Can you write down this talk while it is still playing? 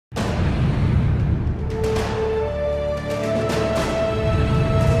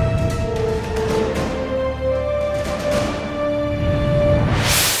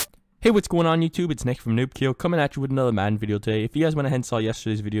What's going on YouTube? It's Nick from Noobkill coming at you with another Madden video today. If you guys went ahead and saw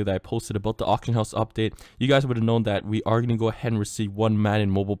yesterday's video that I posted about the auction house update, you guys would have known that we are going to go ahead and receive one Madden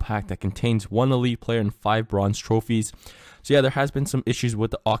mobile pack that contains one elite player and 5 bronze trophies. So yeah, there has been some issues with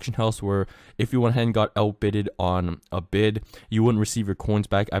the auction house where if you went ahead and got outbidded on a bid, you wouldn't receive your coins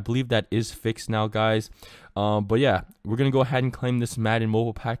back. I believe that is fixed now, guys. But yeah, we're going to go ahead and claim this Madden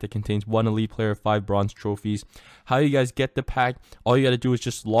mobile pack that contains one elite player, 5 bronze trophies. How you guys get the pack, all you got to do is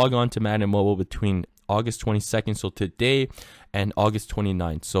just log on to Madden Mobile between August 22nd, so today, and August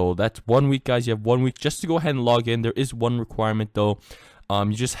 29th. So that's 1 week, guys. You have 1 week just to go ahead and log in. There is one requirement though.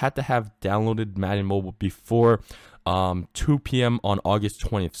 You just had to have downloaded Madden Mobile before 2 p.m. on August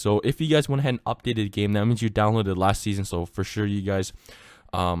 20th. So if you guys went ahead and updated the game, that means you downloaded last season. So for sure you guys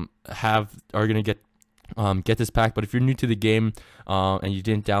are gonna get this pack. But if you're new to the game and you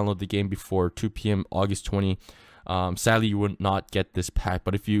didn't download the game before 2 p.m. August 20, sadly you would not get this pack.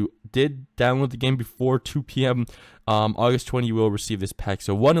 But if you did download the game before 2 p.m. August 20, you will receive this pack.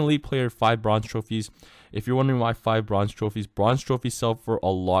 So one elite player, 5 bronze trophies. If you're wondering why 5 bronze trophies sell for a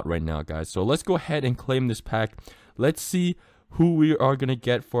lot right now, guys. So let's go ahead and claim this pack. Let's see who we are gonna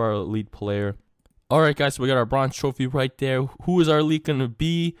get for our elite player. Alright guys, so we got our bronze trophy right there. Who is our elite gonna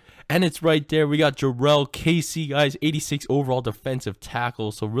be? And it's right there. We got Jarrell Casey, guys, 86 overall defensive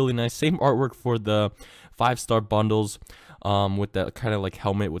tackle. So really nice. Same artwork for the 5-star bundles with that kind of like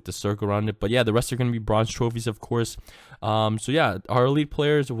helmet with the circle around it. But yeah, the rest are gonna be bronze trophies, of course. So yeah, our elite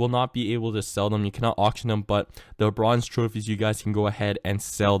players will not be able to sell them. You cannot auction them, but the bronze trophies, you guys can go ahead and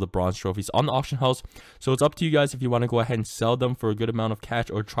sell the bronze trophies on the auction house. So it's up to you guys if you want to go ahead and sell them for a good amount of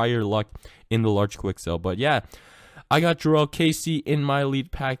cash or try your luck in the large quick sale. But yeah, I got Jarrell Casey in my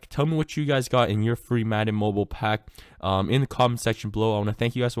elite pack. Tell me what you guys got in your free Madden mobile pack in the comment section below. I want to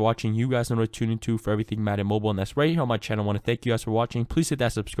thank you guys for watching. You guys know what to tune into for everything Madden mobile, and that's right here on my channel. I want to thank you guys for watching. Please hit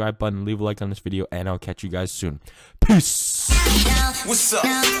that subscribe button, leave a like on this video, and I'll catch you guys soon. Peace. What's up?